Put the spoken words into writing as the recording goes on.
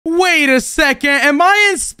Wait a second. Am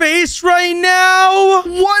I in space right now?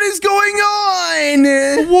 What is going on?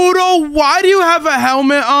 Wudo, why do you have a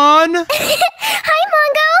helmet on? Hi,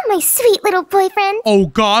 Mongo, my sweet little boyfriend. Oh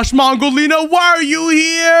gosh, Mongolina, why are you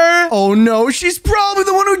here? Oh no, she's probably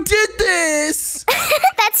the one who did this.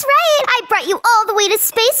 That's right. I brought you all the way to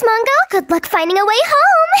space, Mongo. Good luck finding a way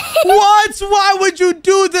home. What? Why would you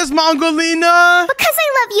do this, Mongolina? Because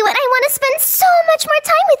I love you and I want to spend so much more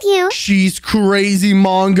time with you. She's crazy,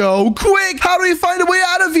 Mongo. Quick, how do we find a way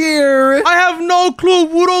out of here? I have no clue,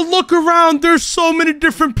 Wudo. Look around. There's so many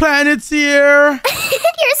different planets here.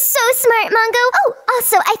 You're so smart, Mongo. Oh,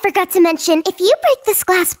 also, I forgot to mention, if you break this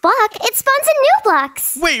glass block, it spawns in new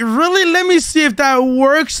blocks. Wait, really? Let me see if that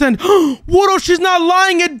works. And Wudo, she's not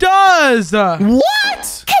lying. It does. What?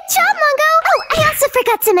 Good job, Mongo. Oh, I also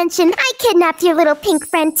forgot to mention, I kidnapped your little pink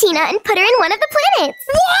friend Tina and put her in one of the planets.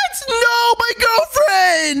 What? No, my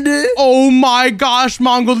girlfriend. Oh my gosh,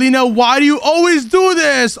 Mongolina, why do you always do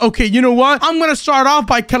this? Okay, you know what? I'm gonna start off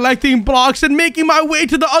by collecting blocks and making my way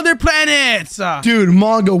to the other planets. Dude,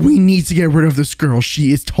 Mongo, we need to get rid of this girl.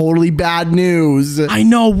 She is totally bad news. I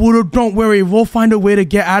know, Wudo, don't worry. We'll find a way to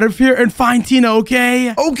get out of here and find Tina,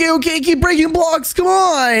 okay? Okay, keep breaking blocks. Come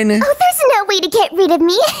on. Oh, there's no way to get rid of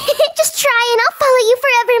me. Just try and I'll follow you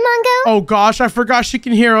forever, Mongo. Oh gosh, I forgot she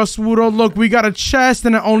can hear us, Wudo. Look, we got a chest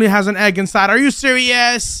and it only has an egg inside. Are you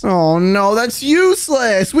serious? Oh no, that's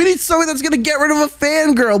useless. We need something that's gonna get rid of a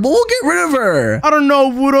fangirl, but we'll get rid of her. I don't know,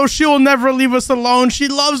 Wudo. She will never leave us alone. She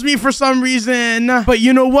loves me for some reason. But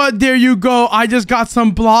you know what? There you go. I just got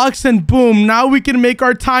some blocks and boom. Now we can make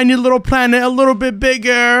our tiny little planet a little bit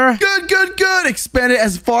bigger. Good. Expand it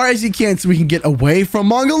as far as you can so we can get away from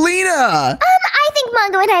Mongolina. I think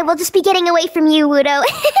Mongo and I will just be getting away from you, Wudo.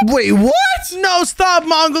 Wait, what? No, stop,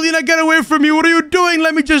 Mongolina. Get away from me. What are you doing?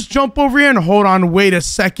 Let me just jump over here and hold on. Wait a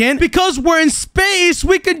second. Because we're in space,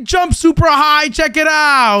 we can jump super high. Check it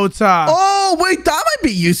out. Oh, wait, that might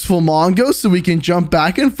be useful, Mongo, so we can jump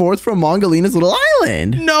back and forth from Mongolina's little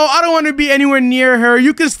island. No, I don't want to be anywhere near her.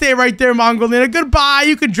 You can stay right there, Mongolina. Goodbye.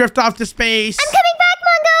 You can drift off to space. I'm coming back,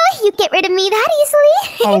 Mongo. You get rid of me that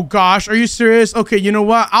easily. Oh gosh, are you serious? Okay, you know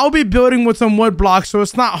what? I'll be building with some wood blocks so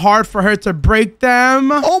it's not hard for her to break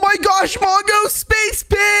them. Oh my gosh, Mongo, Space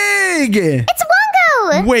Pig! It's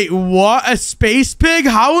Mongo! Wait, what? A space pig?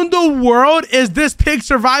 How in the world is this pig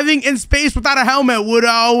surviving in space without a helmet,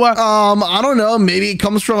 Wudo? I don't know. Maybe it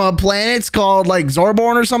comes from a planet called like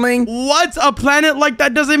Zorborn or something. What? A planet like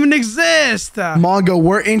that doesn't even exist. Mongo,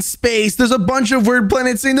 we're in space. There's a bunch of weird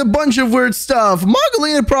planets saying a bunch of weird stuff.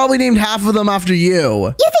 Mongolina probably named half of them after you.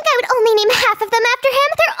 You think I would only name half of them after him?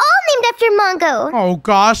 They're all named after Mongo. Oh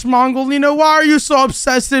gosh, Mongolina, why are you so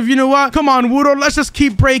obsessive? You know what? Come on, Wudo, let's just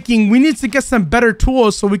keep breaking. We need to get some better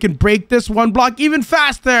tools so we can break this one block even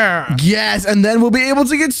faster. Yes, and then we'll be able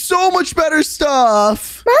to get so much better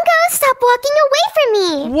stuff. Mongo, stop walking away from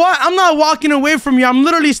me. What? I'm not walking away from you. I'm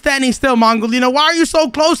literally standing still, Mongolina. Why are you so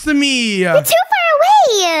close to me? You're too far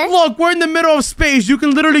away. Look, we're in the middle of space. You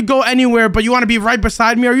can literally go anywhere, but you want to be right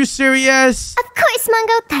beside me? Are you serious? Of course,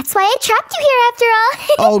 Mongo. That's why I trapped you here after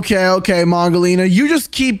all. Okay, Mongolina. You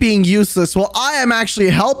just keep being useless. Well, I am actually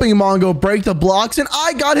helping Mongo break the blocks, and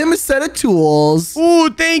I got him a set of tools. Ooh,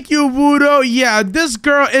 thank you, Wudo. Yeah, this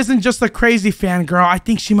girl isn't just a crazy fangirl. I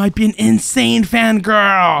think she might be an insane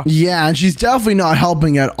fangirl. Yeah, and she's definitely not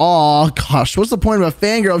helping at all. Gosh, what's the point of a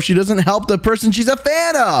fangirl if she doesn't help the person she's a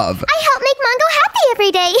fan of? I help make Mongo happy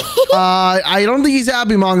every day. I don't think he's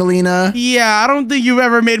happy, Mongolina. Yeah, I don't think you've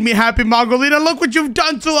ever made me happy, Mongolina. Look what you've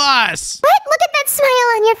done to us. What? Look at that smile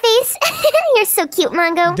on your face. You're so cute,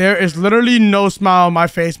 Mongo. There is literally no smile on my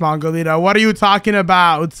face, Mongolina. What are you talking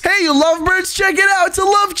about? Hey, you lovebirds, check it out. It's a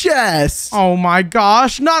love chest. Oh my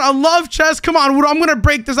gosh, not a love chest. Come on, Wudo, I'm gonna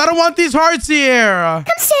break this. I don't want these hearts here. Come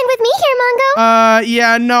stand with me here, Mongo.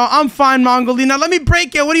 Yeah, no, I'm fine, Mongolina. Let me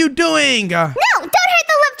break it. What are you doing? No, don't hurt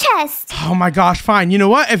the love chest. Oh my gosh, fine. You know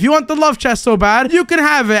what? If you want the love chest so bad, you can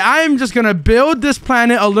have it. I am just gonna build this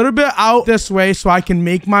planet a little bit out this way so I can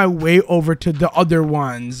make my way over to the other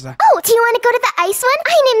ones. Oh, do you want to go to the ice one?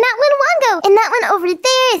 I named that one Mongo. And that one over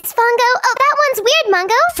there is Fongo. Oh, that one's weird,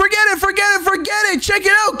 Mongo. Forget it. Check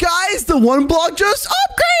it out, guys. The one block just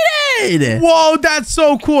upgraded. Whoa, that's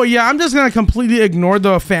so cool. Yeah, I'm just gonna completely ignore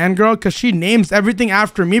the fangirl because she names everything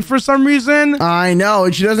after me for some reason. I know,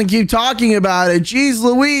 and she doesn't keep talking about it. Jeez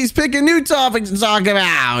Louise, pick a new topic to talk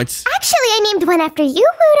about. Actually, I named one after you,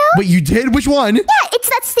 Wudo. Wait, you did? Which one? Yeah, it's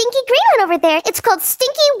that stinky green one over there. It's called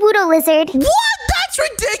Stinky Wudo Lizard. What? That's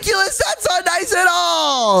ridiculous. That's not nice at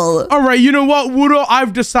all. All right, you know what, Wudo?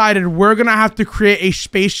 I've decided we're gonna have to create a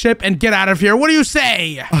spaceship and get out of here. What do you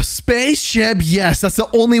say? A spaceship? Yes, that's the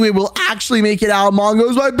only way we'll actually make it out, Mongo,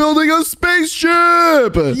 is by building a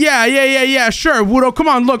spaceship. Yeah, sure, Wudo. Come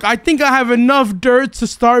on, look, I think I have enough dirt to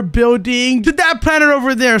start building to that planet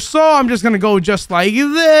over there. So I'm just gonna go just like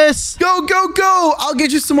this. Go, go, go. I'll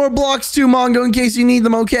get you some more blocks too, Mongo, in case you need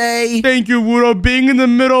them, okay? Thank you, Wudo. Being in the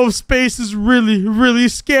middle of space is really, really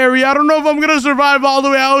scary. I don't know if I'm gonna survive all the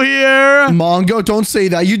way out here. Mongo, don't say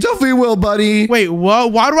that. You definitely will, buddy. Wait,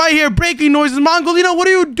 what? Why do I hear breaking noises? Mongolina, what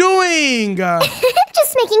are you doing?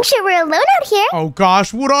 Just making sure we're alone out here. Oh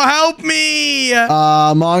gosh, Wudo, help me.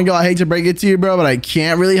 Mongo, I hate to break it to you, bro, but I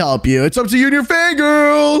can't really help you. It's up to you and your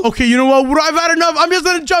fangirl. Okay, you know what, Wudo, I've had enough. I'm just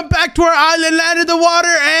gonna jump back to our island, land in the water,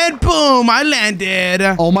 and boom, I landed.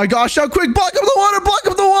 Oh my gosh, how quick. Block up the water, block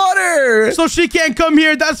up the water. So she can't come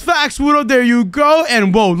here. That's facts, Wudo. There you go.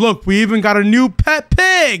 And whoa, look, we even got a new pet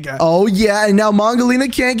pig. Oh yeah, and now Mongolina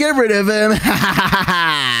can't get rid of him.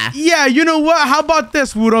 Yeah, you know what? How about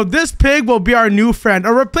this, Wudo? This pig will be our new friend,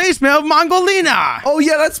 a replacement of Mongolina. Oh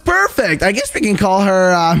yeah, that's perfect. I guess we can call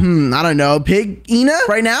her, I don't know, Pig-ina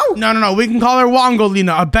right now? No. We can call her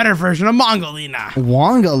Wongolina, a better version of Mongolina.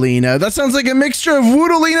 Wongolina? That sounds like a mixture of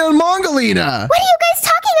Woodolina and Mongolina. What are you guys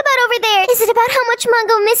talking about over there? Is it about how much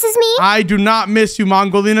Mongo misses me? I do not miss you,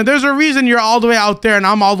 Mongolina. There's a reason you're all the way out there and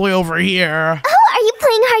I'm all the way over here. Oh, are you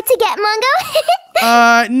playing hard to get,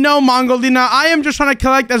 Mongo? No, Mongolina. I am just trying to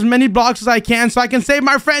collect as many blocks as I can so I can save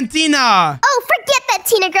my friend Tina. Oh, forget that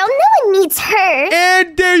Tina girl. No one needs her.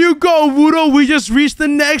 And there you go, Wudo. We just reached the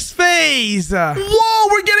next phase. Whoa,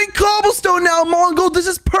 we're getting cobblestone now, Mongo. This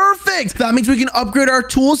is perfect. That means we can upgrade our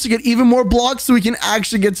tools to get even more blocks so we can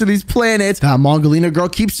actually get to these planets. That Mongolina girl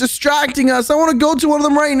keeps distracting us. I want to go to one of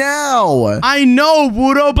them right now. I know,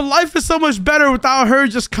 Wudo, but life is so much better without her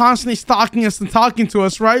just constantly stalking us and talking to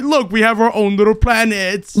us, right? Look, we have our own little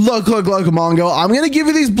planets. Look, Mongo. I'm going to give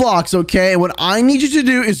you these blocks, okay? What I need you to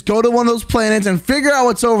do is go to one of those planets and figure out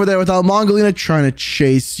what's over there without Mongolina trying to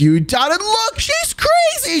chase you down. And look, she's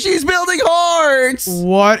crazy. She's building hearts.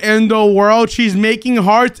 What in the world? She's making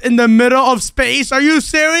hearts in the middle of space? Are you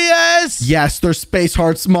serious? Yes, they're space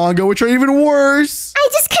hearts, Mongo, which are even worse. I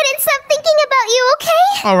just couldn't stop thinking about you,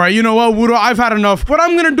 okay? All right, you know what, Wudo? I've had enough. What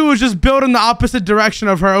I'm going to do is just build in the opposite direction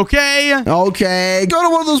of her, okay? Okay. Go to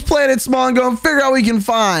one of those planets, Mongo, and figure out what we can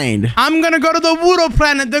find. I'm going to go to the Wudo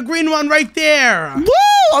planet, the green one right there. Woo!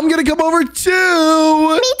 I'm going to come over too.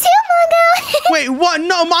 Me too, Mongo. Wait, what?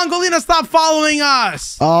 No, Mongolina, stop following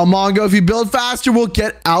us. Oh, Mongo, if you build faster, we'll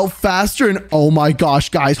get out faster. And oh my gosh,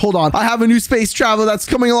 guys, hold on. I have a new space traveler that's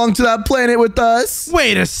coming along to that planet with us.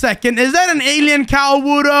 Wait a second. Is that an alien cow,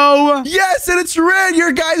 Wudo? Yes, and it's red,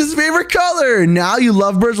 your guys' favorite color. Now you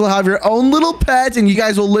lovebirds will have your own little pet, and you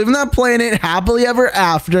guys will live on that planet happily ever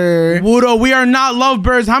after. Wudo, we are not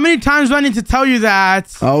lovebirds. How many times do I need to tell you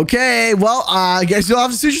that? Okay, well, I guess you'll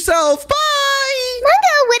have to suit yourself. Bye!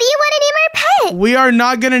 Mongo, what do you want to name our pet? We are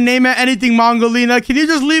not going to name it anything, Mongolina. Can you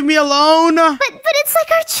just leave me alone? But it's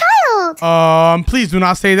like our child. Please do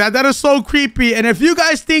not say that. That is so creepy. And if you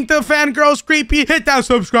guys think the fangirl's creepy, hit that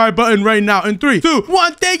subscribe button right now in 3, 2,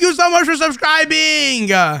 1. Thank you so much for subscribing.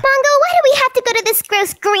 Mongo, why do we have to go to this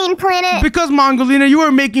gross green planet? Because, Mongolina, you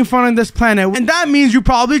are making fun of this planet. And that means you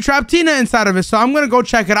probably trapped Tina inside of it. So I'm going to go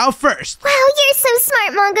check it out first. Wow, you're so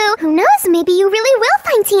smart, Mongo. Who knows? Maybe you really will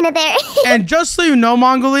find Tina there. And just so you know,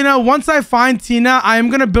 Mongolina, once I find Tina, I am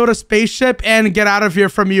going to build a spaceship and get out of here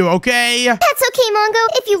from you, okay? That's okay, Mongo.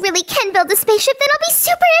 If you really can build a spaceship, then I'll be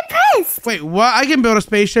super impressed. Wait, what? I can build a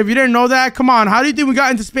spaceship? You didn't know that? Come on, how do you think we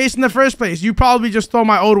got into space in the first place? You probably just stole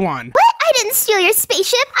my old one. What? I didn't steal your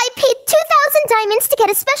spaceship. I paid 2,000 diamonds to get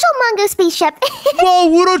a special Mongo spaceship. Whoa,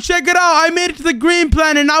 Wudo, check it out. I made it to the green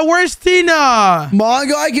planet. Now, where's Tina?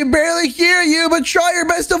 Mongo, I can barely hear you, but try your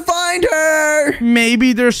best to find her.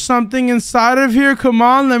 Maybe there's something inside of here. Come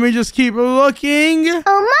on, let me just keep looking. Oh,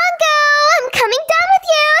 Mongo, I'm coming down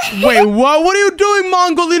with you. Wait, what? What are you doing,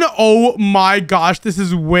 Mongolina? Oh my gosh, this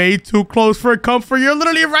is way too close for comfort. You're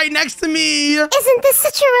literally right next to me. Isn't this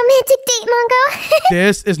such a romantic date, Mongo?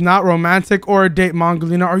 This is not romantic or a date,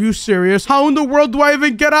 Mongolina. Are you serious? How in the world do I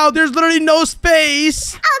even get out? There's literally no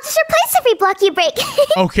space. I'll just replace every block you break.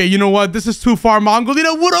 Okay, you know what? This is too far,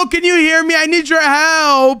 Mongolina. Wudo, can you hear me? I need your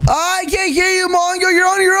help. I can't hear you, Mongo. You're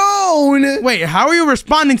on your own. Wait, how are you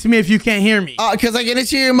responding to me if you can't hear me? Because I can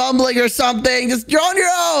hear you mumbling or something. You're on your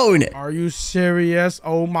own. Are you serious?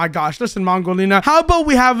 Oh my gosh. Listen, Mongolina, how about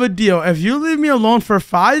we have a deal? If you leave me alone for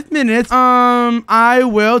 5 minutes, I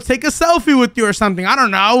will take a selfie with you or something. I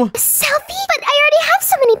don't know. A selfie? But I already have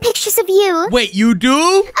so many pictures of you. Wait, you do?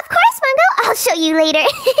 Of course, Mongo? I'll show you later.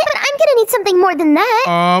 But I'm gonna need something more than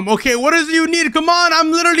that. Okay, what is it you need? Come on,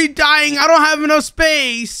 I'm literally dying. I don't have enough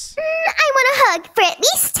space. I want a hug for at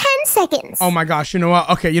least 10 seconds. Oh my gosh, you know what?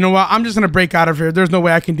 Okay, you know what? I'm just gonna break out of here. There's no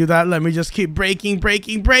way I can do that. Let me just keep breaking. No,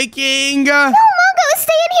 Mongo,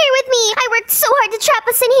 stay in here with me. I worked so hard to trap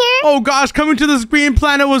us in here. Oh gosh, coming to this green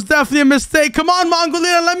planet was definitely a mistake. Come on,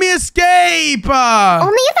 Mongolina, let me escape.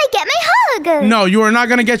 Only if I get my hug. No, you are not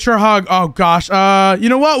gonna get your hug. Oh gosh. You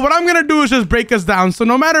know what? What I'm gonna do is just break us down. So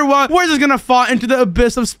no matter what, we're just gonna fall into the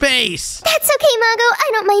abyss of space. That's okay, Mongo. I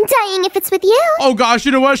don't mind dying if it's with you. Oh gosh,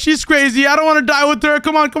 you know what? She's crazy. I don't want to die with her.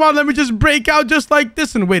 Come on. Let me just break out just like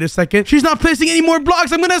this. And wait a second. She's not placing any more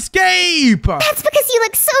blocks. I'm gonna escape. That's because you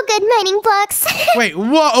look so good mining blocks. Wait,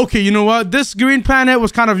 what? Okay, you know what? This green planet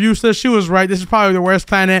was kind of useless. She was right. This is probably the worst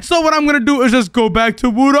planet. So what I'm gonna do is just go back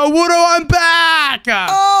to Wudo. Wudo, I'm back.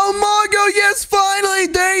 Oh, Mongo, yes, finally.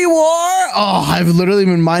 There you are. Oh, I've literally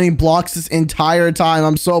been mining blocks this entire time.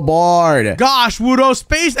 I'm so bored. Gosh, Wudo,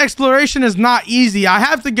 space exploration is not easy. I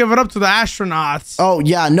have to give it up to the astronauts. Oh,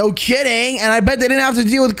 yeah, no kidding. And I bet they didn't have to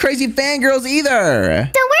deal with crazy fangirls either.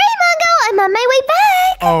 Don't worry, Mongo. I'm on my way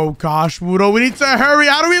back. Oh, gosh, Wudo, we need to hurry.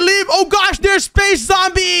 How do we leave? Oh, gosh, there's space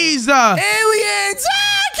zombies. Aliens!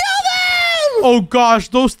 Ah, kill them! Oh, gosh,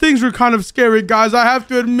 those things were kind of scary, guys. I have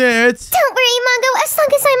to admit. Don't worry, Mongo. As long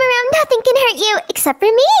as I'm around, nothing can hurt you, except for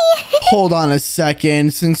me. Hold on a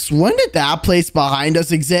second. Since when did that place behind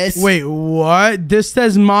us exist? Wait, what? This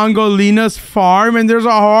says Mongolina's farm and there's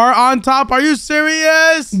a heart on top. Are you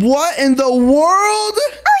serious? What in the world? Oh,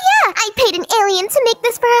 yeah. I paid an alien to make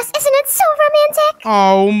this for us. Isn't it so romantic?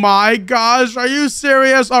 Oh my gosh, are you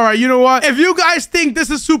serious? All right, you know what? If you guys think this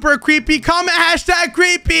is super creepy, comment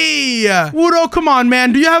 #creepy. Wudo, come on,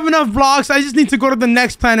 man. Do you have enough blocks? I just need to go to the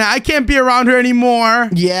next planet. I can't be around here anymore.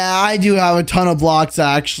 Yeah, I do have a ton of blocks,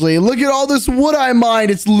 actually. Look at all this wood I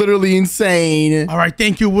mined. It's literally insane. All right,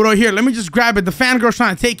 thank you, Wudo. Here, let me just grab it. The fangirl's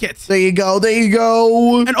trying to take it. There you go. There you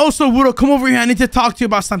go. And also, Wudo, come over here. I need to talk to you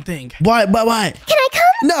about something. What? Can I come?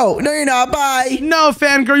 No, you're not. Bye. No,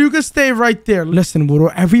 fangirl, you can stay right there. Listen,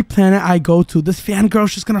 Wudo, every planet I go to, this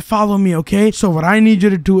fangirl's just gonna follow me, okay? So what I need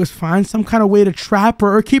you to do is find some kind of way to trap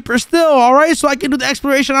her or keep her still, all right? So I can do the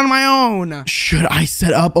exploration on my own. Should I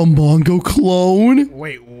set up a Mongo clone?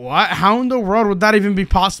 Wait, what? How in the world would that even be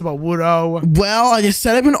possible, Wudo? Well, I just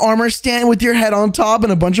set up an armor stand with your head on top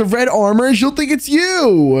and a bunch of red armor. She'll think it's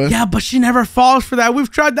you. Yeah, but she never falls for that.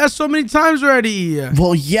 We've tried that so many times already.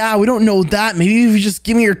 Well, yeah, we don't know that. Maybe if you just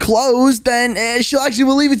give me your clothes, then she'll actually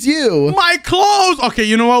believe it's you. My clothes! Okay,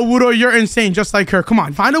 you know what, Wudo? You're insane, just like her. Come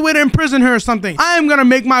on, find a way to imprison her or something. I am gonna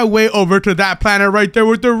make my way over to that planet right there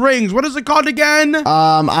with the rings. What is it called again?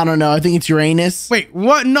 I don't know. I think it's Uranus. Wait,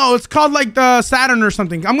 what? No, it's called like the Saturn or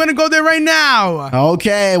something. I'm gonna go there right now.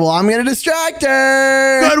 Okay, well, I'm gonna distract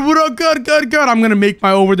her. Good, Wudo, good. I'm gonna make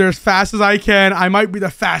my over there as fast as I can. I might be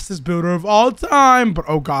the fastest builder of all time, but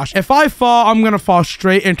oh gosh, if I fall, I'm gonna fall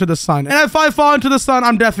straight into the sun. And if I fall into the sun,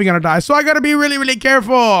 I'm definitely gonna die. So I gotta be really, really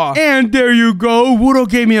careful. And there you go. Wudo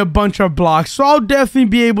gave me a bunch of blocks, so I'll definitely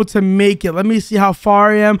be able to make it. Let me see how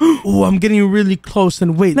far I am. Oh, I'm getting really close.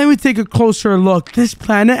 And wait, let me take a closer look. This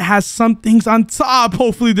planet has some things on top.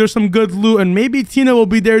 Hopefully there's some good loot, and maybe Tina will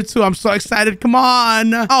be there too. I'm so excited. Come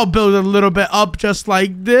on. I'll build a little bit up just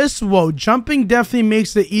like this. Whoa, jumping definitely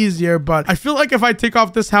makes it easier, but I feel like if I take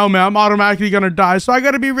off this helmet, I'm automatically gonna die. So I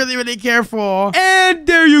gotta be really, really careful. And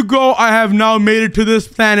there you go. I have now made it to this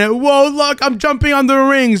planet. Whoa, look, I'm jumping on the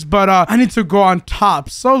rings, but I need to go on top.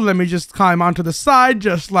 So let me just climb onto the side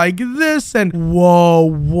just like this. And whoa,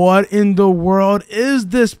 what in the world is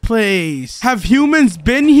this place? Have humans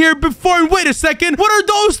been here before? And wait a second, what are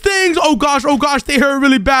those things? Oh gosh, they hurt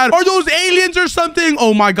really bad. Are those aliens or something?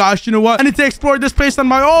 Oh my gosh, you know what? I need to explore this place on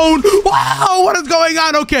my own. Wow, what is going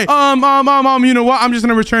on? Okay, you know what? I'm just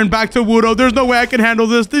gonna return back to Wudo. There's no way I can handle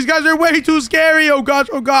this. These guys are way too scary. Oh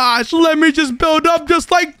gosh. Let me just build up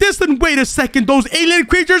just like this. And wait a second, those alien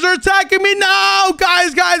creatures are attacking me. No,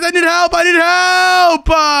 guys, I need help.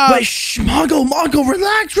 Wait, shh, Mongo,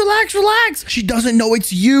 relax. She doesn't know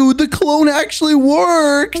it's you. The clone actually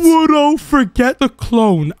worked. Wudo, forget the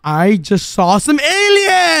clone. I just saw some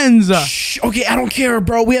aliens. Shh, okay, I don't care,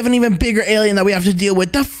 bro. We have an even bigger alien that we have to deal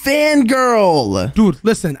with. The fangirl. Dude,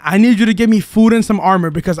 listen, I need you to give me food and some armor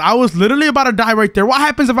because I was literally about to die right there. What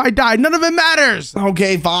happens if I die? None of it matters.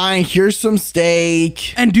 Okay, fine. Here's some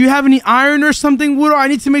steak. And do you have any iron or something, Wudo? I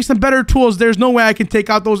need to make some better tools. There's no way I can take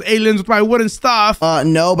out those aliens with my wooden stuff.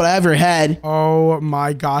 No, but I have your head. Oh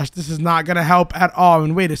my gosh, this is not gonna help at all.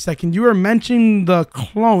 And wait a second, you were mentioning the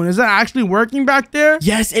clone. Is that actually working back there?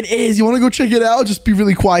 Yes, it is. You want to go check it out? Just be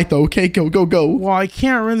really quiet though, okay? Go. Well, I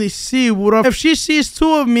can't really see, Wudo. If she sees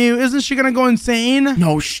two of me, isn't she gonna go insane?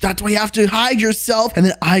 No, that's why you have to hide yourself. And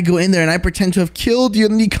then I go in there and I pretend to have killed you.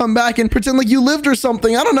 And then you come back and pretend like you lived or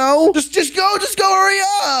something. I don't know. Just go, hurry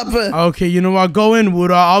up. Okay, you know what? Go in,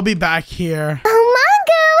 Wudo. I'll be back here. Oh,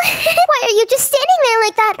 Mongo! Why are you just standing there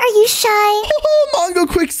like that? Are you shy? Oh, Mongo,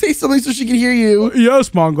 quick, say something so she can hear you. Yes,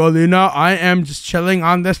 Mongolina. I am just chilling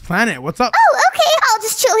on this planet. What's up? Oh, okay. I'll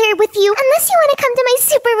just chill here with you. Unless you want to come to my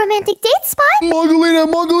super romantic date spot. Mongolina,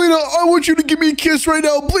 I want you to give me a kiss right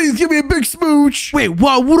now. Please give me a big smooch. Wait,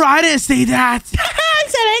 what? Wudo, I didn't say that. I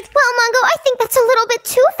said it. Well, Mongo, I think that's a little bit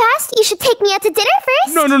too fast. You should take me out to dinner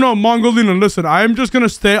first. No, Mongolina, listen. I am just gonna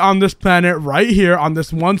stay on this planet right here on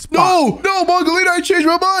this one spot. No, Mongolina, I changed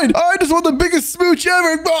my mind. I just want the biggest smooch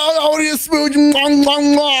ever. I want a smooch. What's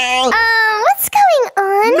going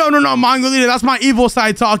on? No, Mongolina, that's my evil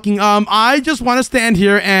side talking. I just want to stand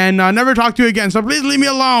here and never talk to you again, so please leave me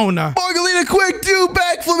alone. Mongolina, quick, do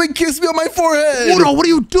backflip and kiss me on my forehead. Wudo, what are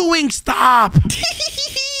you doing? Stop.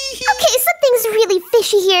 Okay, something's really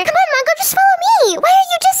fishy here. Come on, Mongo, just follow me. Why are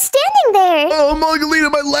you just standing there? Oh,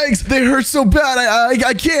 Mongolina, my legs, they hurt so bad.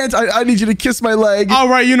 I can't. I need you to kiss my leg. All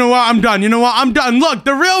right, you know what? I'm done. I'm done. Look,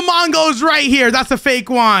 the real Mongo's right here. That's a fake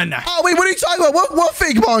one. Oh, wait, what are you talking about? What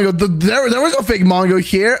fake Mongo? There was no fake Mongo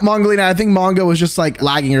here. Mongolina, I think Mongo was just like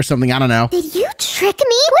lagging or something. I don't know. Did you trick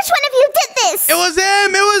me? Which one of you did this? It was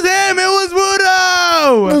him. It was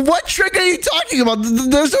Wudo. What trick are you talking about?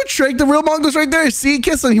 There's no trick. The real Mongo's right there. See,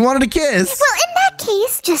 kiss him. He wanted a kiss. Well, in that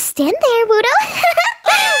case, just stand there, Wudo.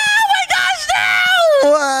 Oh my gosh, no!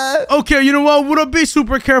 What? Okay, you know what? Wudo, be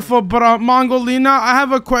super careful. But Mongolina, I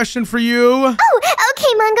have a question for you. Oh,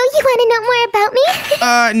 okay, Mongo. You want to know more about me?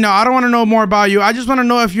 No, I don't want to know more about you. I just want to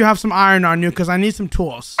know if you have some iron on you, because I need some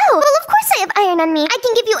tools. Oh, well, of course I have iron on me. I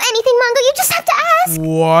can give you anything, Mongo. You just have to ask.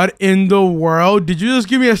 What in the world? Did you just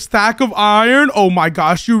give me a stack of iron? Oh my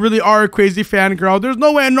gosh, you really are a crazy fangirl. There's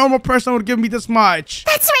no way a normal person would give me this much.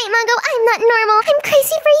 That's right, Mongo. I'm not normal. I'm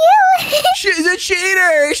crazy for you. She's a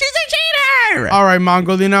cheater. She's a cheater. All right,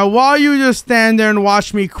 Mongolina, while you just stand there and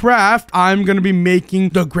watch me craft, I'm going to be making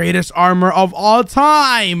the greatest armor of all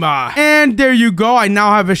time. And there you go. I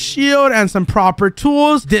now have a shield and some proper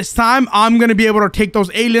tools. This time, I'm going to be able to take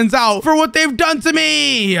those aliens out for what they've done to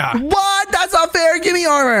me. What? That's not fair. Give me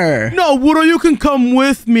armor. No, Wudo, you can come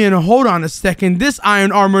with me. And hold on a second. This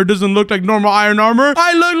iron armor doesn't look like normal iron armor.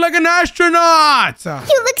 I look like an astronaut.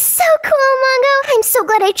 You look so cool, Mongo. I'm so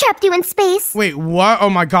glad I trapped you in space. Wait, what? Oh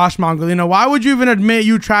my gosh, Mongolina, why would you even admit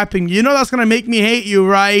you trapping me? You know that's gonna make me hate you,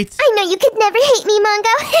 right? I know you could never hate me,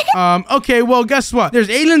 Mongo. Okay, well, guess what? There's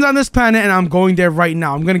aliens on this planet, and I'm going there right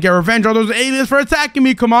now. I'm gonna get revenge on those aliens for attacking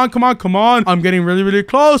me. Come on. I'm getting really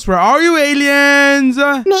close. Where are you, aliens?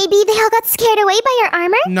 Maybe they all got scared away by your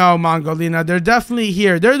armor? No, Mongolina, they're definitely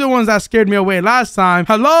here. They're the ones that scared me away last time.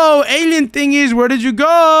 Hello, alien thingies, where did you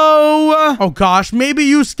go? Oh gosh, maybe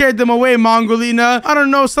you scared them away, Mongolina. I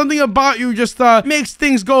don't know, something about you just makes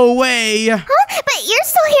things go away. Huh? But you're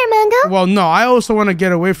still here, Mongo. Well, no, I also want to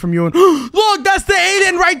get away from you. And look, that's the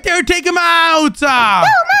alien right there. Take him out. Go, Mongo,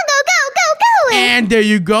 go. And there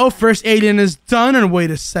you go. First alien is done. And wait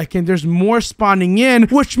a second, there's more spawning in,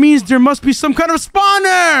 which means there must be some kind of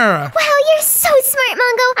spawner. Wow, you're so smart,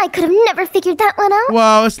 Mongo. I could have never figured that one out.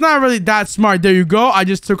 Well, it's not really that smart. There you go. I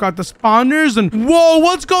just took out the spawners and whoa,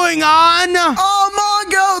 what's going on? Oh,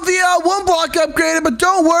 Mongo, the one block upgraded, but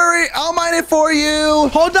don't worry, I'll mine it for you.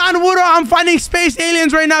 Hold on, Wudo. I'm finding space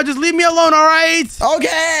aliens right now. Just leave me alone, all right?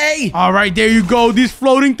 Okay. All right, there you go. These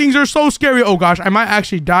floating things are so scary. Oh gosh, I might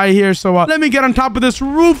actually die here. So let me get on top of this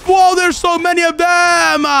roof. Whoa, there's so many of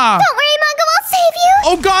them. Don't worry, Mongo. I'll save you.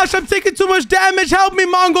 Oh gosh, I'm taking too much damage. Help me,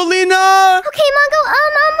 Mongolina. Okay, Mongo.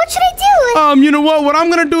 What should I do? You know what I'm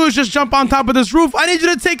gonna do is just jump on top of this roof. I need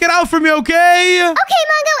you to take it out for me, okay? Okay, Mongo.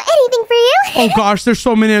 Anything for you. Oh gosh, there's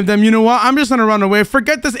so many of them. You know what? I'm just gonna run away.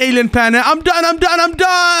 Forget this alien planet. I'm done. Are you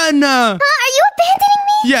abandoning me?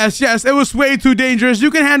 Yes. It was way too dangerous.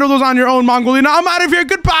 You can handle those on your own, Mongolina. I'm out of here.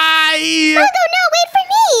 Goodbye. Mongo, no, wait for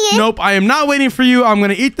me. Nope, I am not waiting for you. I'm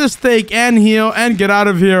gonna eat the steak and heal and get out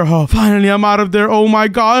of here. Oh, finally, I'm out of there. Oh my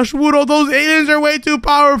gosh, Wudo, those aliens are way too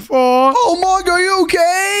powerful. Oh, Mongo, are you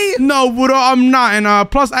okay? No, Wudo, I'm not.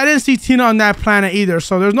 And plus, I didn't see Tina on that planet either,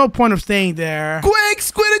 so there's no point of staying there. Quick,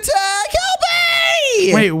 squid attack! Help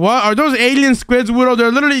me! Wait, what? Are those alien squids, Wudo?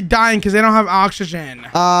 They're literally dying because they don't have oxygen.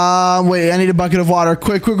 Wait, I need a bucket of water.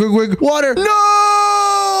 Quick. Water.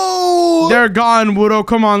 No! no. They're gone, Wudo.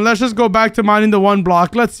 Come on, let's just go back to mining the one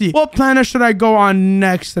block. Let's see. What planet should I go on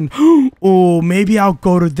next? And oh, maybe I'll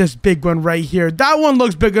go to this big one right here. That one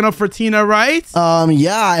looks big enough for Tina, right?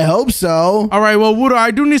 Yeah, I hope so. All right, well, Wudo,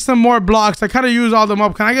 I do need some more blocks. I kind of used all them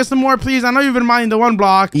up. Can I get some more, please? I know you've been mining the one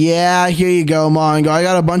block. Yeah, here you go, Mongo. I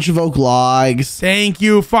got a bunch of oak logs. Thank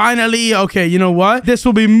you. Finally. Okay, you know what? This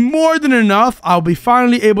will be more than enough. I'll be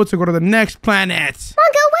finally able to go to the next planet.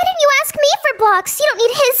 Mongo, why didn't you ask me for blocks? You don't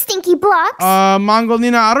need his stinky blocks.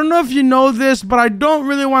 Mongolina, I don't know if you know this, but I don't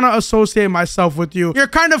really want to associate myself with you. You're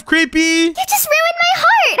kind of creepy. You just ruined my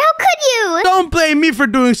heart. How could you? Don't blame me for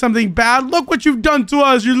doing something bad. Look what you've done to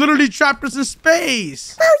us. You literally trapped us in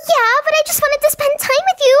space. Well, yeah, but I just wanted to spend time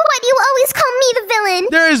with you. Why do you always call me the villain?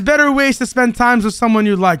 There is better ways to spend time with someone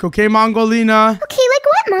you like, okay, Mongolina? Okay, like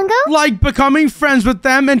what, Mongo? Like becoming friends with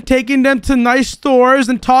them and taking them to nice stores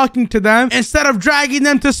and talking to them instead of dragging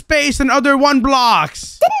them to space and other one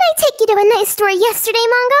blocks. Didn't I take you to a nice store yesterday,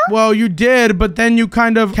 Mongo? Well, you did, but then you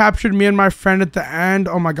kind of captured me and my friend at the end.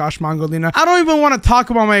 Oh my gosh, Mongolina. I don't even want to talk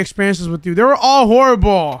about my experiences with you. They were all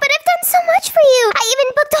horrible. But I've done so much for you. I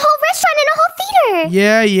even booked a whole restaurant and a whole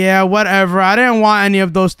theater. Yeah, whatever. I didn't want any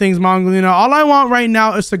of those things, Mongolina. All I want right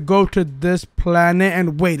now is to go to this planet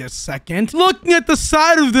and wait a second. Looking at the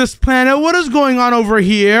side of this planet, what is going on over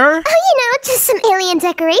here? Oh, just some alien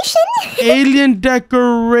decoration. Alien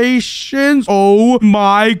decorations? Oh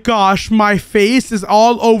my gosh, my face is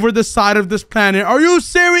all over the side of this planet. Are you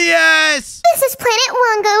serious? This is Planet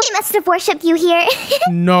Mongo. They must have worshipped you here.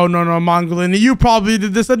 No, Mongolina. You probably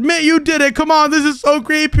did this. Admit you did it. Come on, this is so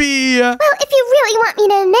creepy. Well, if you really want me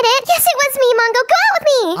to admit it, yes, it was me, Mongo. Go out with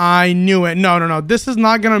me. I knew it. No. This is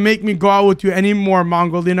not gonna make me go out with you anymore,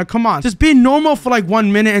 Mongolina. Come on. Just be normal for like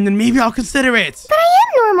 1 minute and then maybe I'll consider it. But I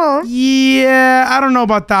am normal. Yeah, I don't know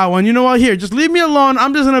about that one. You know what? Here, just leave me alone.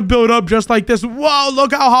 I'm just gonna build up just like this. Whoa,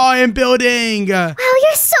 look how high I am building. Wow,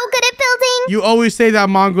 you're so good at building. You always say that,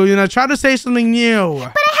 Mongolina. Try to say something new.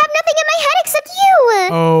 But I have nothing in my head except you.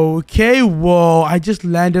 Okay, whoa. I just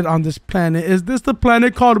landed on this planet. Is this the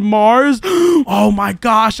planet called Mars? Oh my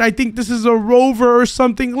gosh, I think this is a rover or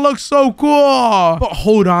something. It looks so cool. But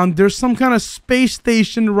hold on, there's some kind of space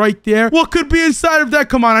station right there. What could be inside of that?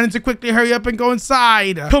 Come on, I need to quickly hurry up and go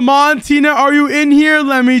inside. Come on, Tina, are you in here?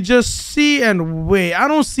 Let me just see. And wait, I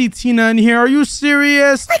don't see Tina in here. Are you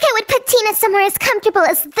serious? Like I would put Tina somewhere as comfortable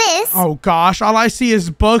as this. Oh gosh, all I see is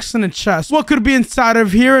books and a chest. What could be inside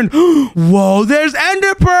of here? And whoa, there's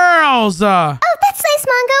ender pearls. Oh, that's nice,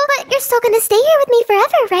 Mongo. But you're still gonna stay here with me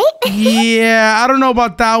forever, right? Yeah, I don't know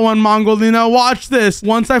about that one, Mongolina. Watch this.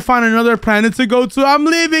 Once I find another planet to go to, I'm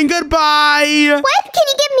leaving. Goodbye. What? Can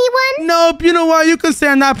you give me one? Nope. You know what? You can stay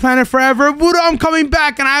on that planet forever. Wudo, I'm coming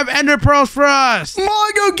back and I have ender pearls for us.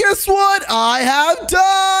 Mongo, guess what? I have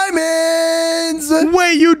diamonds.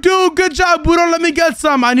 Wait, you do? Good job, Wudo. Let me get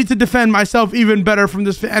some. I need to defend myself even better from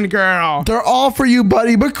this fangirl. They're all for you,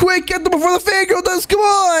 buddy. But quick, get them before the fangirl does. Come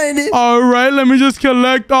on. All right, let me just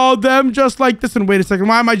collect all them just like this. And wait a second.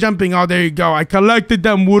 Why am I jumping? Oh, there you go. I collected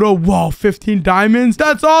them, Wudo. Whoa, 15 diamonds.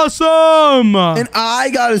 That's awesome. And I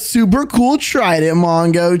got a super cool trident,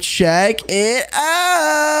 Mongo. Check it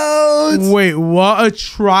out. Wait, what? A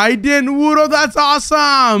trident, Wudo? That's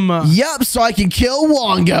awesome. Yep, so I can kill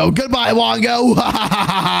Wongo. Goodbye, Wongo.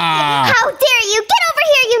 How dare you? Get over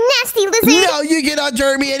here, you nasty lizard. No, you cannot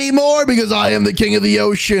hurt me anymore because I am the king of the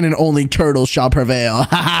ocean and only turtles shall prevail. Okay,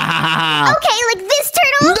 like this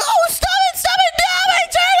turtle? No, stop it, no, my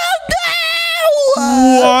turtle,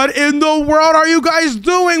 no! What in the world are you guys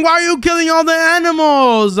doing? Why are you killing all the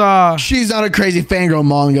animals? She's not a crazy fangirl,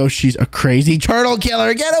 Mongo. She's a crazy turtle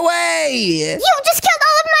killer. Get away! You just killed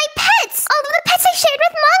all of my pets. All of the pets I shared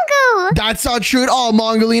with Mongo. That's not true at all,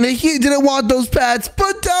 Mongolina. He didn't want those pets.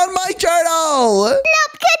 Put down my turtle. Nope,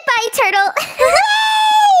 goodbye, turtle.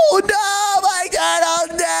 No, my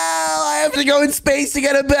turtle, no. I have to go in space to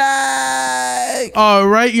get it back. All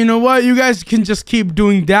right, you know what? You guys can just keep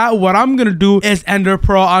doing that. What I'm gonna do is ender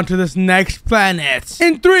pearl onto this next planet.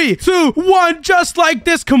 In 3, 2, 1, just like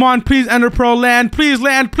this. Come on, please, ender pearl, land. Please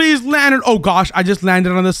land, please land. And oh gosh, I just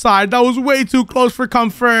landed on the side. That was way too close for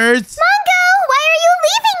comfort. Mongo, why are you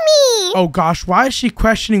leaving me? Oh gosh, why is she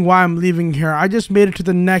questioning why I'm leaving here? I just made it to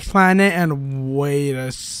the next planet and wait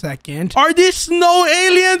a second. Are these snow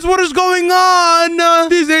aliens? What is going on?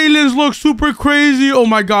 These aliens look super crazy. Oh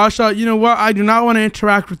my gosh. You know what? I do not want to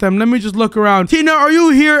interact with them. Let me just look around. Tina, are you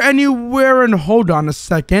here anywhere? And hold on a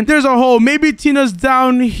second. There's a hole. Maybe Tina's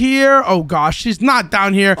down here. Oh gosh, she's not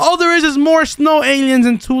down here. All there is more snow aliens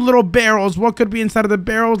and 2 little barrels. What could be inside of the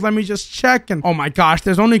barrels? Let me just check. And oh my gosh,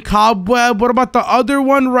 there's only cobweb. What about the other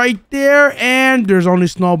one right there? And there's only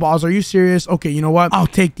snowballs. Are you serious? Okay, you know what? I'll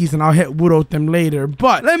take these and I'll hit Wudo with them later.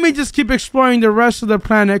 But let me just keep exploring the rest of the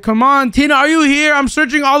planet. Come on, Tina, are you here? I'm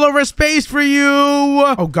searching all over space for you.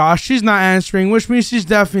 Oh gosh, she's not answering, which means she's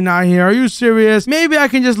definitely not here. Are you serious? Maybe I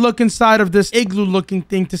can just look inside of this igloo looking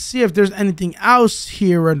thing to see if there's anything else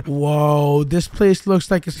here. And whoa, this place looks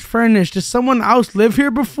like it's furnished. Does someone else live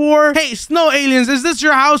here before? Hey, snow aliens, is this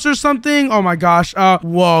your house or something? Oh my gosh.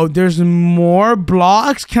 Whoa, there's more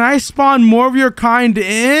blocks. Can I spawn more of your kind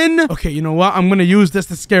in? Okay, you know what? I'm gonna use this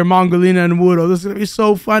to scare Mongolina and Wudo. This is gonna be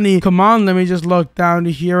so funny. Come on, let me just look down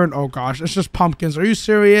to here. And oh gosh, it's just pumpkins. Are you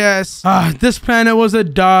serious? This planet was a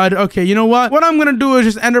dud. Okay, you know what? What I'm gonna do is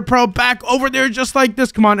just ender pearl back over there just like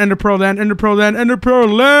this. Come on, ender pearl land, ender pearl land, ender pearl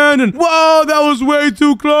land. And whoa, that was way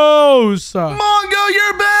too close. Mongo,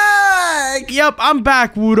 you're back. Yep, I'm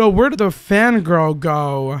back, Wudo. Where did the fangirl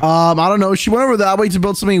go? I don't know. She went over that way to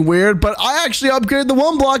build something weird, but I actually upgraded the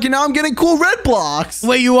 1 block and now I'm getting cool red blocks.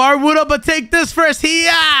 Wait, you are, Wudo? But take this first.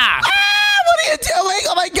 Here. What are you doing?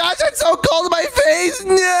 Oh my gosh, that's so cold in my face.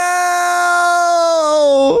 No.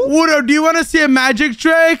 Wudo, do you want to see a magic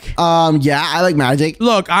trick? Yeah, I like magic.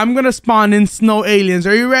 Look, I'm gonna spawn in snow aliens.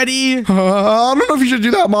 Are you ready? I don't know if you should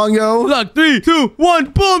do that, Mongo. Look, 3, 2, 1,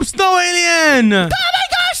 boom, snow alien. Oh my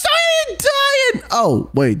gosh, snow alien dying. Oh,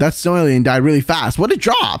 wait, that snow alien died really fast. What did it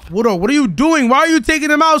drop? Wudo, what are you doing? Why are you taking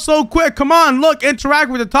them out so quick? Come on, look,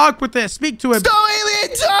 interact with it, talk with it, speak to it. Snow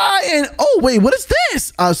alien dying. Oh, wait, what is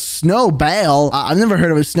this? A snow bale? I've never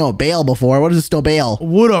heard of a snow bale before. What is a snow bale?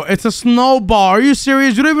 Wudo, it's a snowball. Are you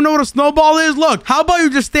serious? You don't even know what a snowball is? Look, how about you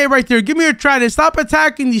just stay right there? Give me your trident. Stop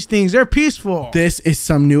attacking these things. They're peaceful. This is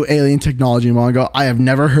some new alien technology, Mongo. I have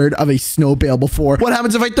never heard of a snow bale before. What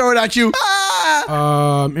happens if I throw it at you?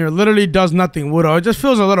 Ah! It literally does nothing, Wudo. It just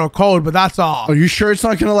feels a little cold, but that's all. Are you sure it's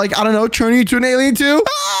not gonna, like, I don't know, turn you into an alien too?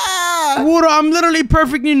 Wudo, I'm literally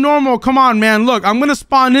perfectly normal. Come on, man. Look, I'm gonna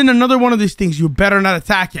spawn in another one of these things. You better not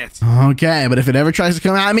attack it. Okay, but if it ever tries to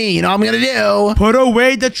come at me, you know what I'm gonna do? Put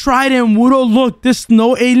away the trident, Wudo. Look, this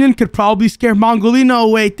snow alien could probably scare Mongolina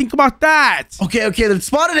away. Think about that. Okay, then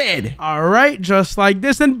spawn it in. All right, just like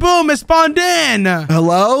this, and boom, it spawned in.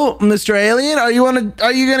 Hello, Mr. Alien? Are you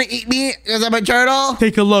gonna eat me because I'm a turtle?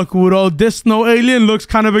 Take a look, Wudo. This snow alien looks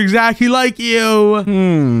kind of exactly like you.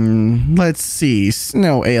 Let's see.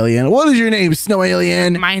 Snow alien. What is your name, Snow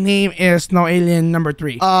Alien? My name is Snow Alien number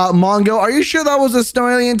 3. Mongo, are you sure that was a snow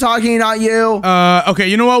alien talking, not you? Okay,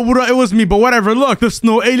 you know what, Wudo? It was me, but whatever. Look, the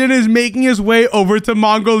snow alien is making his way over to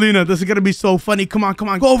Mongolina. This is gonna be so funny. Come on.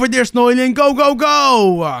 Go over there, snow alien. Go.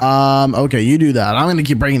 Okay, you do that. I'm gonna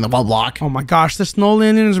keep breaking the 1 block. Oh my gosh, the snow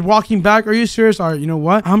alien is walking back. Are you serious? All right, you know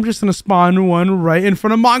what? I'm just gonna spawn one right in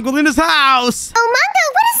front of Mongolina's house. Oh,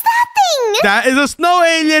 Mongo, what is that thing? That is a snow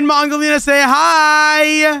alien. Mongolina, say hi.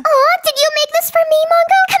 Oh, did you make this for me,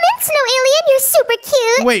 Mongo? Come in, snow alien. You're super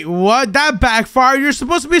cute. Wait, what? That backfired. You're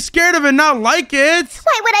supposed to be scared of it, not like it.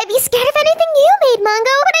 Why would I be scared of anything you made,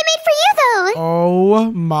 Mongo? What I made for you, though?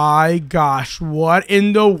 Oh my gosh, what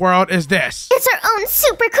in the world is this? It's our own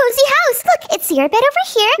super cozy house. Look, it's your bed over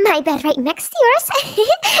here, my bed right next to yours,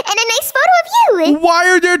 and a nice photo of you. Why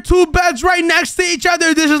are there 2 beds right next to each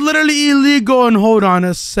other? This is literally illegal. And hold on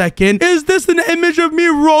a second. Is this an image of me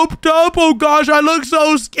roped up? Oh gosh, I look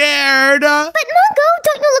so scared. But Mongo,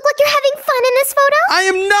 don't you look like you're having fun in this photo? I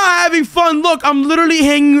am not having fun. Look, I'm literally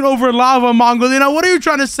hanging over lava, Mongolina. What are you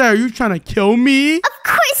trying to say? Are you trying to kill me? Of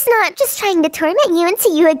course not. Just trying to torment you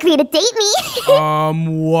until you agree to date me.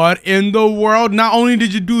 What in the world? Not only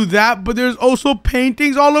did you do that, but there's also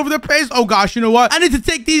paintings all over the place. Oh gosh, you know what? I need to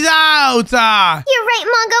take these out. You're right,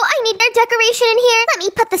 Mongo. I need their decoration in here. Let me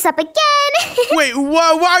put this up again. Wait,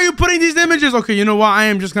 why are you putting these images? Okay, you know what? I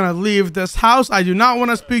am just gonna leave this house. I do not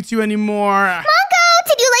want to speak to you anymore. Mongo,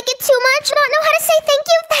 did you like it too much? Not know how to say thank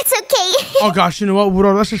you? That's okay. Oh gosh, you know what,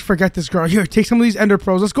 Wudo? Let's just forget this girl. Here, take some of these ender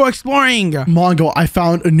pearls. Let's go exploring. Mongo, I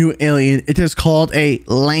found a new alien. It is called a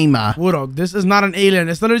llama. Wudo, this is not an alien.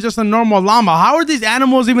 It's literally just a normal llama. How are these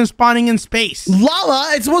animals even spawning in space?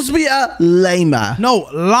 Llama? It's supposed to be a llama. No,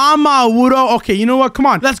 llama, Wudo. Okay, you know what? Come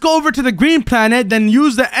on. Let's go over to the green planet, then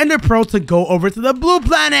use the ender pearl to go over to the blue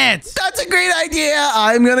planet. That's a great idea.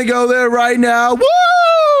 I'm gonna go there right now. Woo!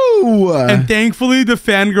 And thankfully, the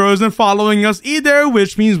fangirl isn't following us either,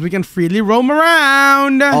 which means we can freely roam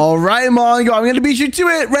around. All right, Mongo, I'm going to beat you to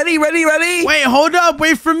it. Ready? Wait, hold up.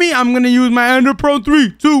 Wait for me. I'm going to use my Ender Pearl.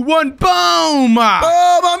 3, 2, 1, boom. Boom,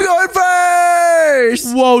 I'm going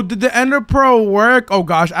first. Whoa, did the Ender Pearl work? Oh,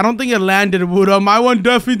 gosh, I don't think it landed, Wudo. My one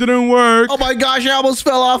definitely didn't work. Oh, my gosh, I almost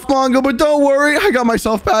fell off, Mongo, but don't worry. I got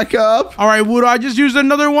myself back up. All right, Wudo, I just used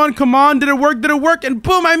another one. Come on, did it work? And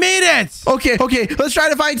boom, I made it. Okay, let's try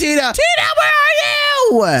to find Tina. Tina, where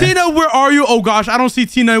are you? Tina, where are you? Oh, gosh, I don't see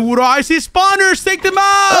Tina and Wudo. I see spawners. Take them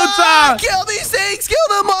out. Kill these things. Kill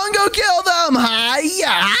them, Mongo. Kill them.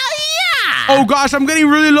 Hiya. Oh, gosh, I'm getting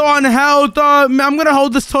really low on health. I'm going to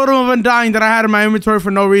hold this totem of undying that I had in my inventory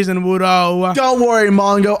for no reason, Wudo. Don't worry,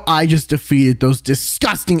 Mongo. I just defeated those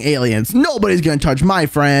disgusting aliens. Nobody's going to touch my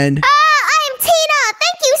friend. I'm Tina.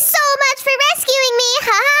 Thank you so much for rescuing me.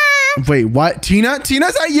 Haha. Wait, what? Tina? Tina,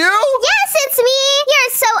 is that you? Yes, it's me.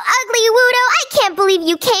 You're so ugly, Wudo. I can't believe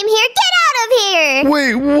you came here. Get out of here.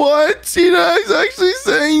 Wait, what? Tina is actually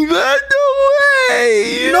saying that? No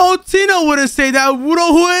way. No, Tina wouldn't say that.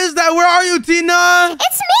 Wudo, who is that? Where are you, Tina?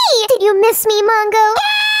 It's me. Did you miss me, Mongo?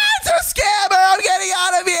 It's a scammer. I'm getting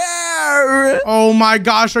out of here. Oh, my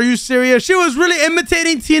gosh. Are you serious? She was really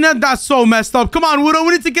imitating Tina. That's so messed up. Come on, Wudo.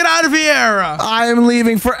 We need to get out of here. I am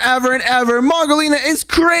leaving forever and ever. Mongolina is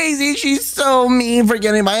crazy. She's so mean for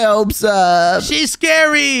getting my hopes up. She's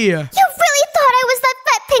scary. You really thought I was that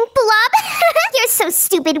fat pink blob? You're so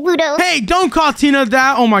stupid, Wudo. Hey, don't call Tina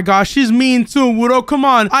that. Oh, my gosh. She's mean, too, Wudo. Come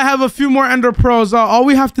on. I have a few more Ender Pearls. All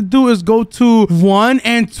we have to do is go to 1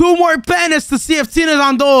 and 2 more planets to see if Tina's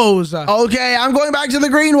on those. Okay, I'm going back to the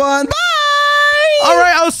green one. Bye! All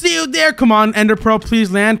right, I'll see you there. Come on, Ender Pearl,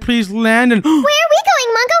 please land. And Where are we going,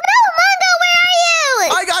 Mongo? No, Mongo, where are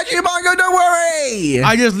you? I got you, Mongo. Don't worry.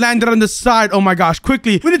 I just landed on the side. Oh my gosh,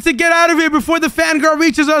 quickly. We need to get out of here before the fangirl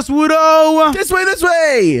reaches us, Wudo. This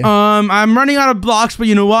way. I'm running out of blocks, but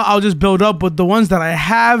you know what? I'll just build up with the ones that I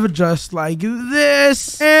have, just like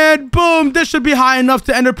this. And boom, this should be high enough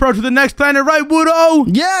to Ender Pearl to the next planet, right, Wudo?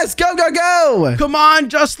 Yes, go. Come on,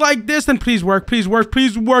 just like this. And please work.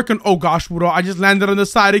 And oh gosh, Wudo, I just landed on the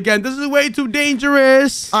side again. This is way too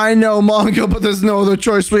dangerous. I know, Mongo, but there's no other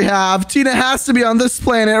choice we have. Tina has to be on this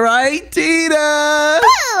planet, right? Tina!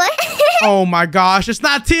 Oh my gosh, it's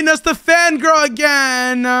not Tina, it's the fangirl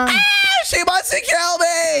again. She wants to kill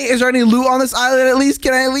me. Is there any loot on this island at least?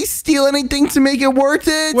 Can I at least steal anything to make it worth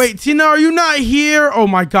it? Wait, Tina, are you not here? Oh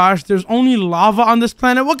my gosh, there's only lava on this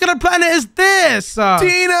planet. What kind of planet is this? Tina,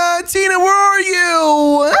 where are you?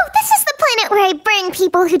 Oh, this is the planet where I bring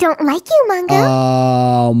people who don't like you,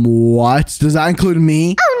 Mongo. What? Does that include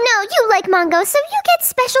me? Oh no, you like Mongo, so you get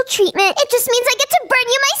special treatment. It just means I get to burn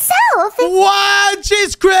you myself. What?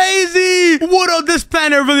 She's crazy. Wudo, this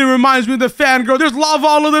planet really reminds me of the fangirl. There's lava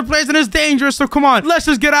all over the place and it's dangerous, so come on. Let's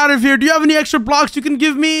just get out of here. Do you have any extra blocks you can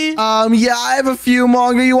give me? Yeah, I have a few,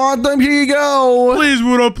 Mongo. You want them? Here you go. Please,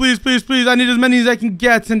 Wudo, please. I need as many as I can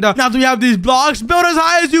get. And now that we have these blocks, build as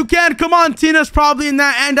high as you can. Come on, Tina's probably in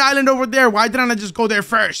that end island over there. Why didn't I just go there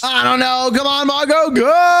first? I don't know. Come on, Mongo,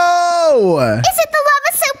 go. Isn't the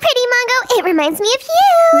lava so pretty, Mongo? It reminds me of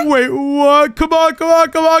you. Wait, what? Come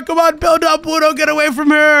on. Build up, Wudo. Get away from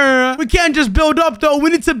her. We can't just build up, though. We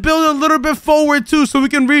need to build a little bit forward, too, so we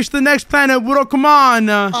can reach the next planet. Wudo, come on.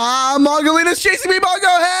 Mongolina's chasing me, Mongo.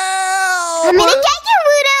 Help! I'm gonna get you,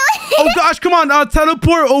 Wudo. Oh, gosh, come on.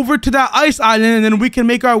 Teleport over to that ice island, and then we can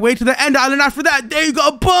make our way to the end island after that. There you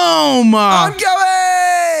go. Boom. I'm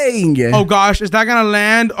going. Oh, gosh. Is that gonna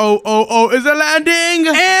land? Oh. Is it landing?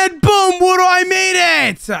 And boom, Wudo, I made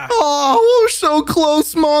it. Oh, we're so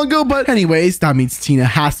close, Mongo. But anyways, that means Tina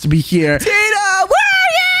has to be here. Tina, where are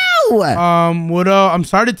you? Wudo, I'm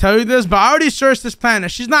sorry to tell you this, but I already searched this planet.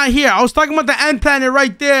 She's not here. I was talking about the end planet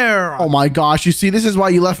right there. Oh my gosh, you see, this is why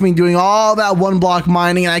you left me doing all that one block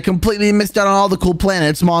mining and I completely missed out on all the cool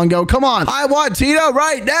planets, Mongo. Come on, I want Tina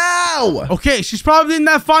right now. Okay, she's probably in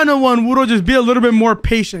that final one. Wudo, just be a little bit more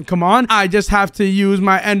patient. Come on. I just have to use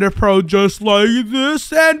my Ender Pearl just like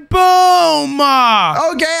this and boom.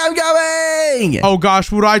 Okay, I'm going. Oh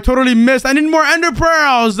gosh, Wudo, I totally missed. I need more Ender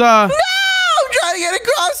Pearls. No! I'm trying to get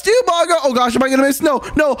across too, Mongo. Oh gosh, am I gonna miss? No.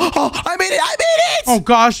 Oh, I made it. Oh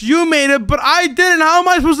gosh, you made it, but I didn't. How am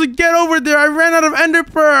I supposed to get over there? I ran out of Ender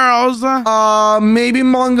Pearls. Maybe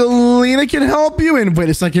Mongolina can help you. And wait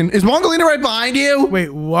a second, is Mongolina right behind you?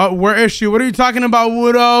 Wait, what? Where is she? What are you talking about,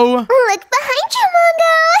 Wudo? Look behind you,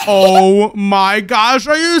 Mongo. Oh my gosh,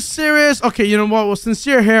 are you serious? Okay, you know what? Well, since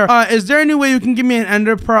you're here, is there any way you can give me an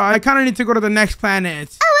Ender Pearl? I kind of need to go to the next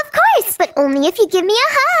planet. Oh, of course, but only if you give me a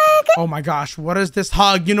hug. Oh my gosh, what is this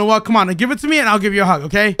hug? You know what? Come on, give it to me and I'll give you a hug,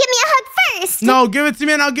 okay? Give me a hug first. No, give it to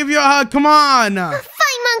me and I'll give you a hug. Come on. Fine,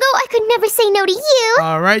 Mongo. I could never say no to you.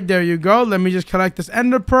 All right, there you go. Let me just collect this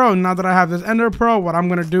Ender Pearl. Now that I have this Ender Pearl, what I'm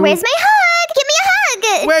going to do... Where's my hug? Give me a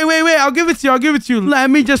hug. Wait. I'll give it to you. Let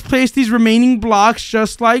me just place these remaining blocks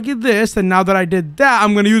just like this. And now that I did that,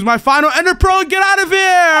 I'm going to use my final Ender Pearl and get out of here.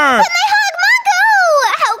 But my hug, Mongo.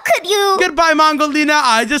 How could you? Goodbye, Mongolina.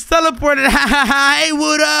 I just teleported. Hey,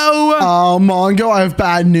 Wudo. Oh, Mongo, I have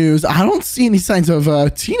bad news. I don't see any signs of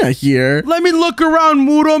Tina here. Let me look around,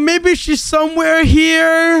 Wudo. Maybe she's somewhere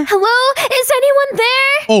here. Hello? Is anyone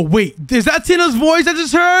there? Oh, wait. Is that Tina's voice I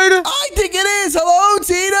just heard? I think it is. Hello,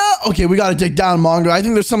 Tina. Okay, we gotta dig down, Mongo. I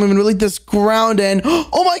think there's something beneath this ground and...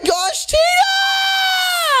 Oh my gosh,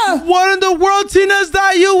 Tina! What in the world, Tina? Is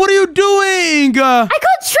that you? What are you doing? I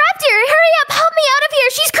got trapped here. Hurry up. Help me out of here.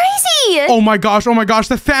 She's crazy. Oh my gosh.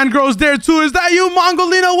 The fangirl's there too. Is that you,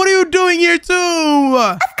 Mongolina? What are you doing here too?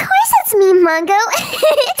 Of course it's me, Mongo.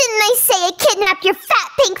 Didn't I say I kidnapped your fat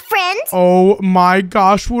pink friend? Oh my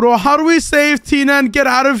gosh, Wudo. How do we save Tina and get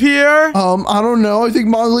out of here? I don't know. I think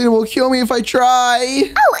Mongolina will kill me if I try.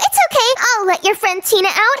 Oh, it's okay. I'll let your friend Tina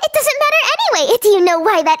out. It doesn't matter anyway. Do you know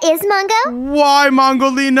why that is, Mongo? Why,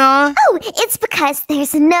 Mongolina? Oh, it's because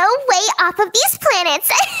there's no way off of these planets.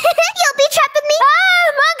 You'll be trapped with me.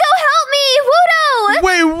 Mongo, help me. Wudo.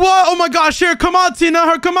 Wait, what? Oh my gosh, here, come on,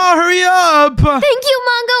 Tina. Come on, hurry up. Thank you,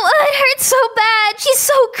 Mongo. It hurts so bad. She's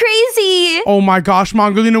so crazy. Oh my gosh,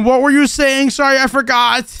 Mongolina, what were you saying? Sorry, I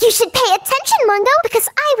forgot. You should pay attention, Mongo, because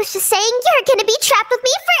I was just saying you're gonna be trapped with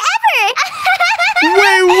me forever.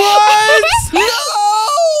 Wait, what? No!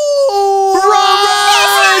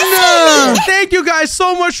 Run! Thank you guys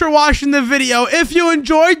so much for watching the video. If you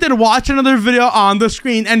enjoyed, then watch another video on the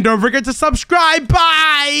screen. And don't forget to subscribe.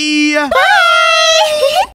 Bye! Bye!